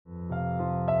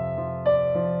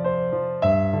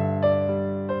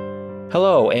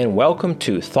Hello and welcome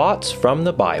to Thoughts from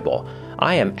the Bible.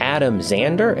 I am Adam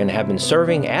Zander and have been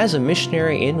serving as a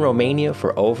missionary in Romania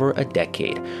for over a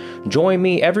decade. Join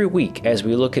me every week as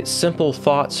we look at simple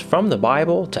thoughts from the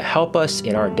Bible to help us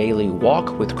in our daily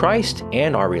walk with Christ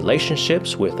and our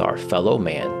relationships with our fellow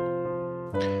man.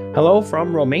 Hello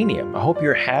from Romania. I hope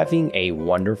you're having a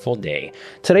wonderful day.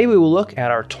 Today we will look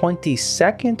at our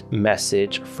 22nd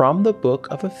message from the book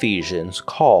of Ephesians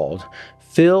called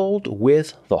Filled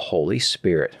with the Holy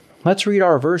Spirit. Let's read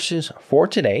our verses for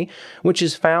today, which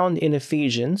is found in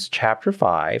Ephesians chapter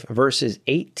 5, verses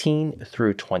 18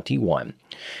 through 21.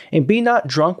 And be not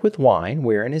drunk with wine,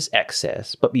 wherein is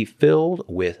excess, but be filled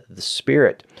with the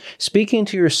Spirit, speaking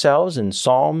to yourselves in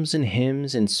psalms and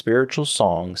hymns and spiritual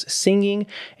songs, singing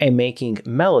and making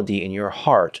melody in your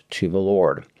heart to the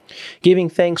Lord, giving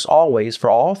thanks always for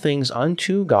all things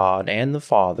unto God and the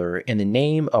Father in the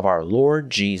name of our Lord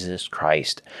Jesus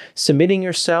Christ, submitting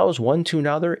yourselves one to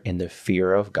another in the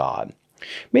fear of God.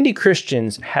 Many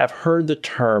Christians have heard the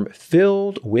term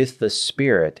filled with the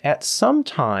Spirit at some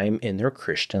time in their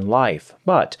Christian life.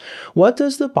 But what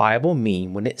does the Bible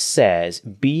mean when it says,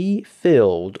 be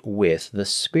filled with the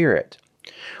Spirit?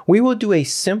 We will do a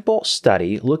simple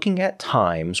study looking at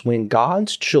times when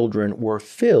God's children were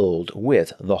filled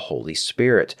with the Holy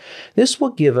Spirit. This will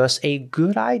give us a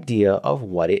good idea of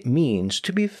what it means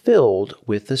to be filled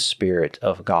with the Spirit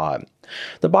of God.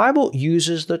 The Bible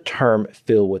uses the term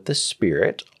filled with the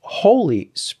Spirit,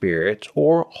 Holy Spirit,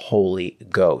 or Holy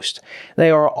Ghost. They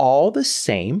are all the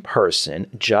same person,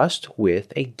 just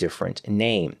with a different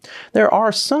name. There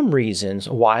are some reasons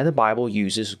why the Bible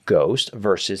uses ghost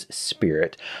versus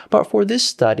spirit, but for this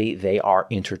study, they are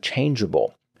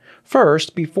interchangeable.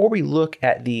 First, before we look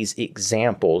at these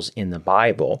examples in the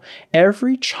Bible,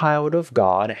 every child of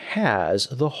God has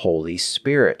the Holy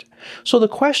Spirit. So the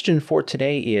question for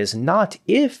today is not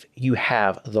if you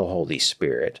have the Holy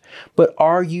Spirit, but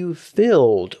are you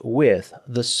filled with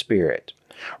the Spirit?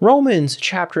 Romans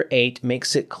chapter 8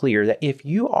 makes it clear that if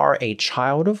you are a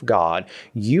child of God,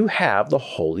 you have the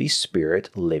Holy Spirit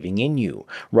living in you.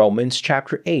 Romans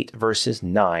chapter 8 verses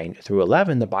 9 through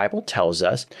 11, the Bible tells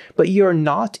us, "But ye are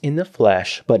not in the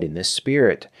flesh, but in the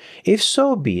Spirit, if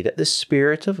so be that the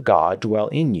Spirit of God dwell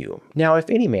in you. Now if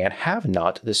any man have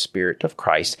not the Spirit of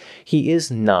Christ, he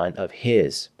is none of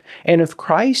his. And if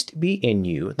Christ be in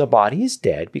you, the body is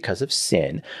dead because of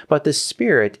sin, but the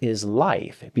Spirit is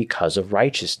life because of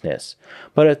righteousness.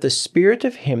 But if the Spirit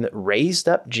of him that raised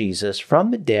up Jesus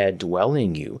from the dead dwell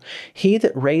in you, he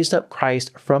that raised up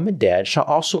Christ from the dead shall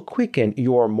also quicken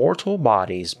your mortal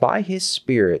bodies by his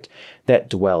Spirit that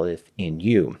dwelleth in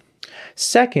you."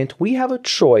 Second, we have a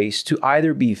choice to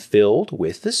either be filled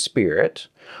with the Spirit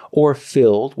or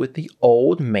filled with the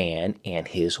old man and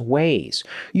his ways.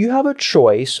 You have a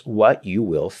choice what you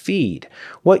will feed.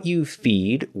 What you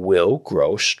feed will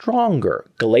grow stronger.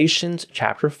 Galatians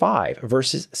chapter 5,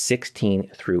 verses 16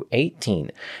 through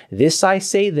 18. "This I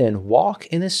say then, walk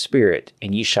in the Spirit,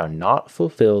 and ye shall not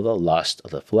fulfill the lust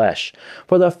of the flesh.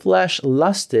 For the flesh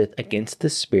lusteth against the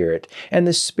Spirit, and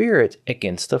the Spirit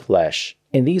against the flesh.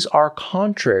 And these are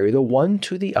contrary the one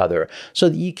to the other, so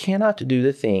that ye cannot do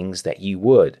the things that ye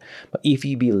would. But if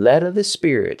ye be led of the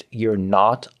Spirit, ye are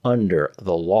not under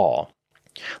the law."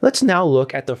 Let's now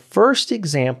look at the first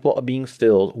example of being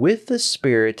filled with the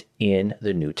Spirit in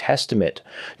the New Testament.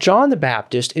 John the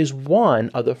Baptist is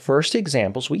one of the first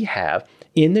examples we have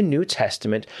in the New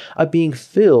Testament of being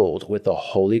filled with the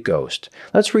Holy Ghost.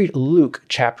 Let's read Luke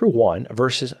chapter 1,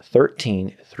 verses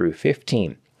 13 through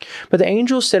 15. "But the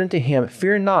angel said unto him,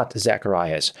 Fear not,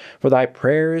 Zacharias, for thy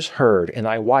prayer is heard, and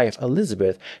thy wife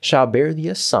Elizabeth shall bear thee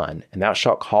a son, and thou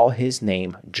shalt call his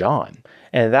name John.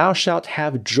 And thou shalt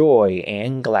have joy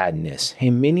and gladness,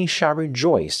 and many shall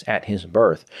rejoice at his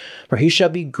birth. For he shall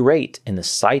be great in the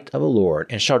sight of the Lord,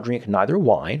 and shall drink neither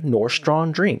wine nor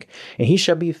strong drink, and he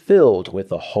shall be filled with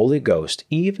the Holy Ghost,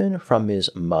 even from his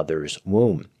mother's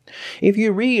womb." If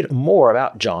you read more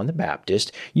about John the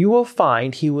Baptist, you will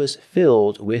find he was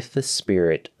filled with the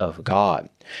Spirit of God.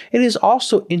 It is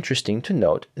also interesting to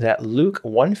note that Luke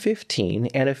 1:15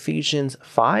 and Ephesians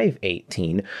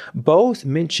 5:18 both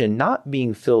mention not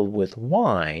being filled with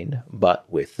wine, but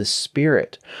with the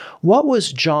Spirit. What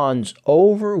was John's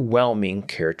overwhelming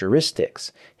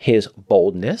characteristics? His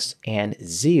boldness and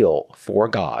zeal for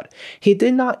God. He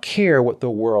did not care what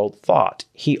the world thought.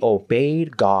 He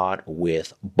obeyed God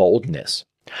with boldness.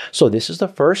 So this is the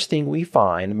first thing we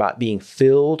find about being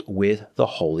filled with the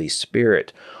Holy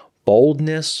Spirit.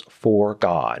 Boldness for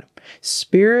God.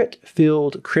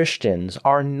 Spirit-filled Christians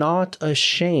are not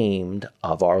ashamed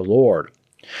of our Lord.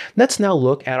 Let's now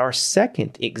look at our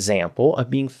second example of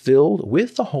being filled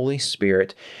with the Holy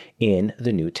Spirit in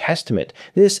the New Testament.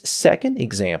 This second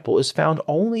example is found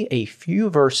only a few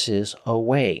verses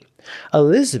away.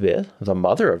 Elizabeth, the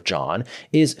mother of John,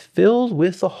 is filled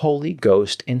with the Holy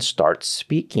Ghost and starts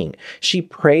speaking. She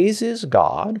praises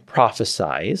God,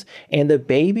 prophesies, and the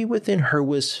baby within her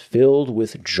was filled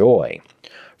with joy.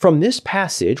 From this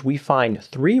passage, we find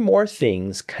three more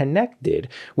things connected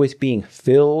with being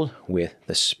filled with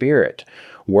the Spirit: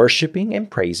 worshiping and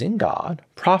praising God,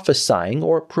 prophesying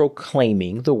or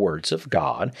proclaiming the words of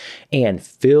God, and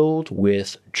filled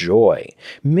with joy.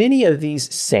 Many of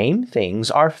these same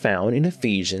things are found in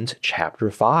Ephesians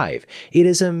chapter 5. It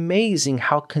is amazing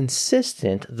how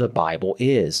consistent the Bible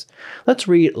is. Let's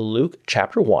read Luke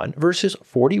chapter 1, verses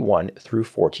 41 through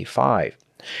 45.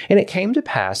 And it came to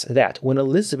pass that when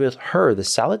Elizabeth heard the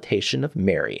salutation of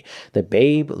Mary, the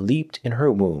babe leaped in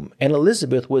her womb, and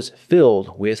Elizabeth was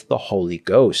filled with the Holy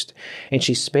Ghost. And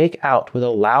she spake out with a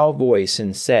loud voice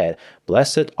and said,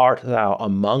 Blessed art thou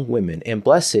among women, and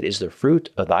blessed is the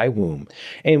fruit of thy womb.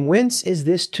 And whence is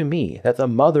this to me, that the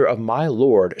mother of my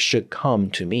Lord should come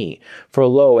to me? For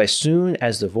lo, as soon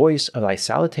as the voice of thy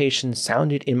salutation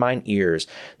sounded in mine ears,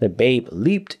 the babe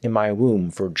leaped in my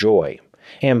womb for joy.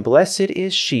 And blessed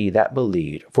is she that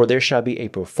believed, for there shall be a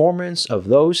performance of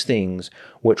those things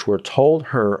which were told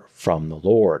her from the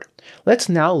Lord. Let's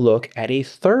now look at a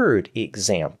third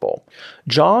example.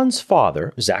 John's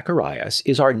father, Zacharias,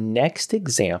 is our next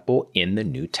example in the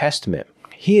New Testament.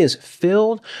 He is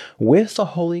filled with the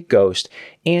Holy Ghost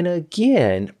and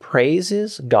again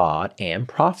praises God and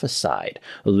prophesied.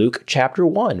 Luke chapter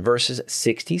 1, verses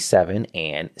 67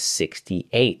 and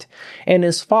 68. And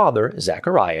his father,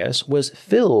 Zacharias, was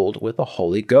filled with the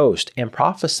Holy Ghost and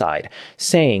prophesied,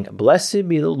 saying, Blessed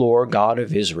be the Lord God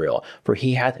of Israel, for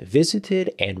he hath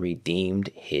visited and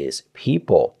redeemed his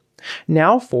people.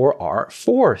 Now for our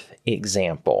fourth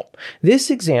example.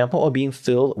 This example of being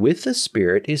filled with the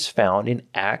Spirit is found in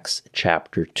Acts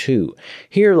chapter 2.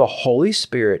 Here the Holy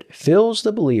Spirit fills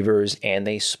the believers and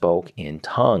they spoke in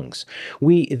tongues.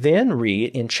 We then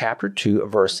read in chapter 2,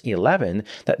 verse 11,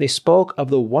 that they spoke of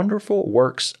the wonderful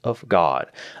works of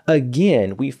God.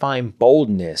 Again, we find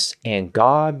boldness and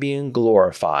God being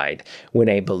glorified when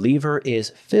a believer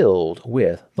is filled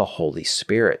with the Holy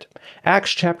Spirit.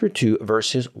 Acts chapter 2,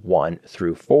 verses 1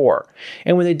 through 4.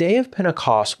 And when the day of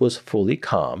Pentecost was fully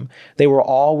come, they were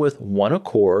all with one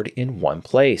accord in one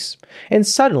place. And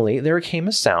suddenly there came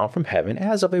a sound from heaven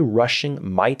as of a rushing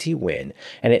mighty wind,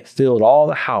 and it filled all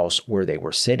the house where they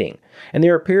were sitting. And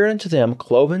there appeared unto them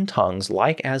cloven tongues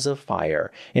like as of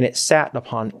fire, and it sat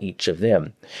upon each of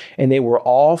them. And they were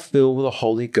all filled with the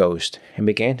Holy Ghost, and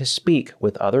began to speak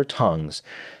with other tongues,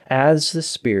 as the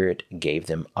Spirit gave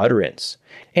them utterance.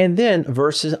 And then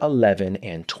verses 11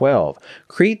 and 12.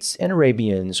 Cretes and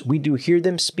Arabians, we do hear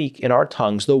them speak in our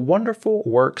tongues the wonderful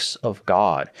works of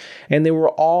God. And they were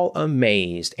all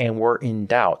amazed and were in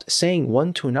doubt, saying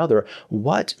one to another,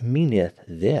 What meaneth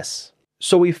this?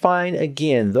 So we find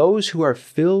again, those who are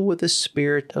filled with the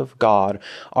Spirit of God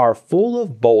are full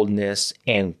of boldness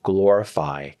and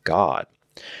glorify God.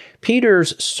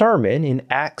 Peter's sermon in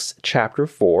Acts chapter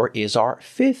 4 is our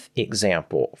fifth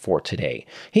example for today.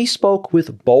 He spoke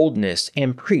with boldness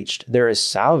and preached there is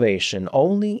salvation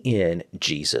only in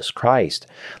Jesus Christ.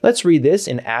 Let's read this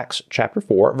in Acts chapter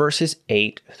 4, verses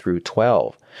 8 through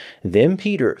 12. Then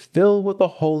Peter, filled with the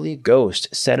Holy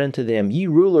Ghost, said unto them, Ye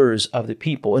rulers of the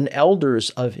people and elders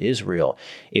of Israel,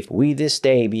 if we this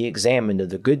day be examined of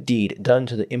the good deed done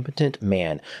to the impotent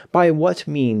man, by what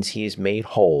means he is made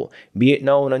whole, be it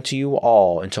known unto you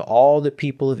all and to all the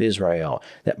people of Israel,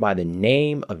 that by the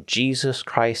name of Jesus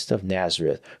Christ of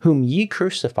Nazareth, whom ye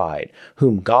crucified,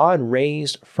 whom God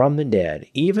raised from the dead,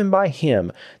 even by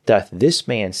him doth this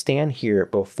man stand here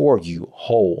before you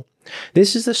whole.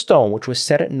 This is the stone which was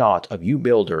set at naught of you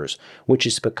builders, which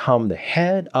is become the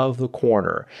head of the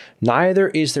corner. Neither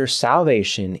is there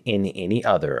salvation in any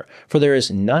other, for there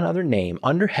is none other name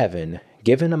under heaven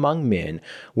given among men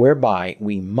whereby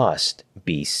we must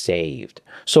be saved.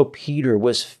 So Peter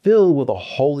was filled with the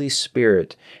Holy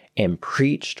Spirit and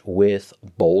preached with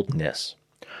boldness.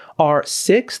 Our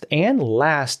sixth and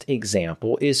last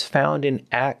example is found in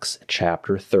Acts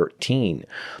chapter 13.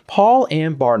 Paul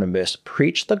and Barnabas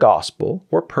preached the gospel,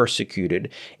 were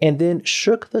persecuted, and then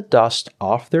shook the dust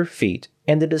off their feet,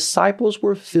 and the disciples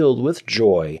were filled with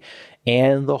joy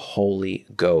and the Holy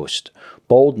Ghost.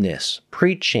 Boldness,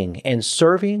 preaching, and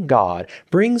serving God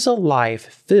brings a life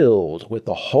filled with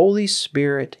the Holy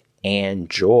Spirit and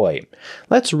joy.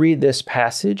 Let's read this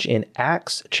passage in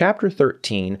Acts chapter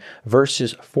 13,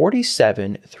 verses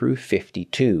 47 through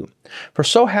 52. For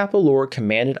so hath the Lord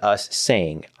commanded us,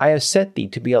 saying, I have set thee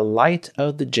to be a light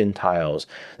of the Gentiles,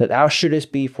 that thou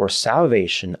shouldest be for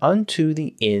salvation unto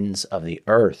the ends of the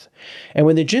earth. And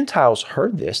when the Gentiles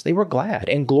heard this, they were glad,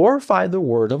 and glorified the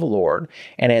word of the Lord,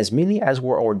 and as many as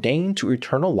were ordained to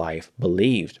eternal life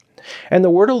believed. And the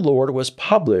word of the Lord was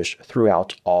published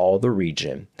throughout all the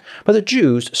region. But the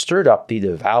Jews stirred up the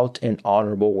devout and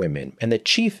honorable women and the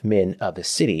chief men of the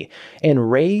city,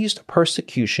 and raised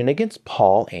persecution against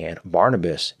Paul and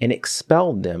Barnabas, and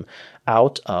expelled them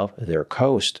out of their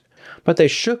coast. But they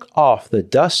shook off the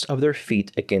dust of their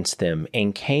feet against them,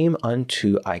 and came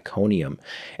unto Iconium.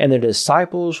 And the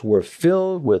disciples were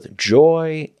filled with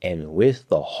joy and with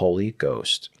the Holy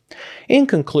Ghost. In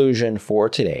conclusion for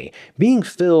today, being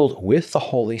filled with the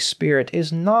Holy Spirit is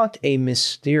not a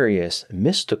mysterious,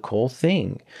 mystical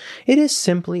thing. It is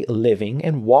simply living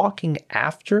and walking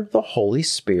after the Holy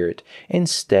Spirit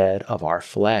instead of our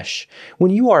flesh.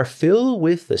 When you are filled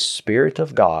with the Spirit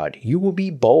of God, you will be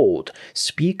bold,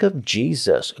 speak of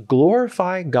Jesus,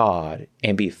 glorify God,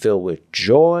 and be filled with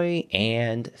joy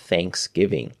and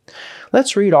thanksgiving.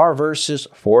 Let's read our verses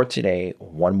for today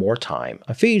one more time.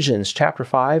 Ephesians chapter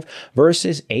 5,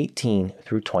 verses 18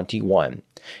 through 21.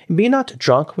 Be not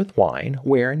drunk with wine,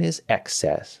 wherein is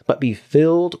excess, but be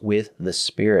filled with the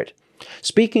Spirit,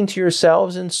 speaking to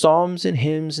yourselves in psalms and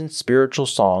hymns and spiritual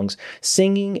songs,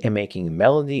 singing and making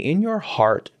melody in your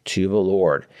heart to the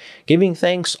Lord, giving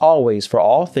thanks always for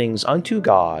all things unto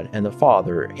God and the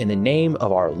Father in the name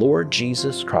of our Lord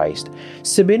Jesus Christ,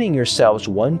 submitting yourselves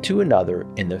one to another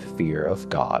in the fear of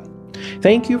God.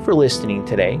 Thank you for listening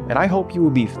today, and I hope you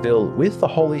will be filled with the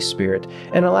Holy Spirit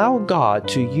and allow God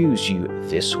to use you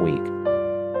this week.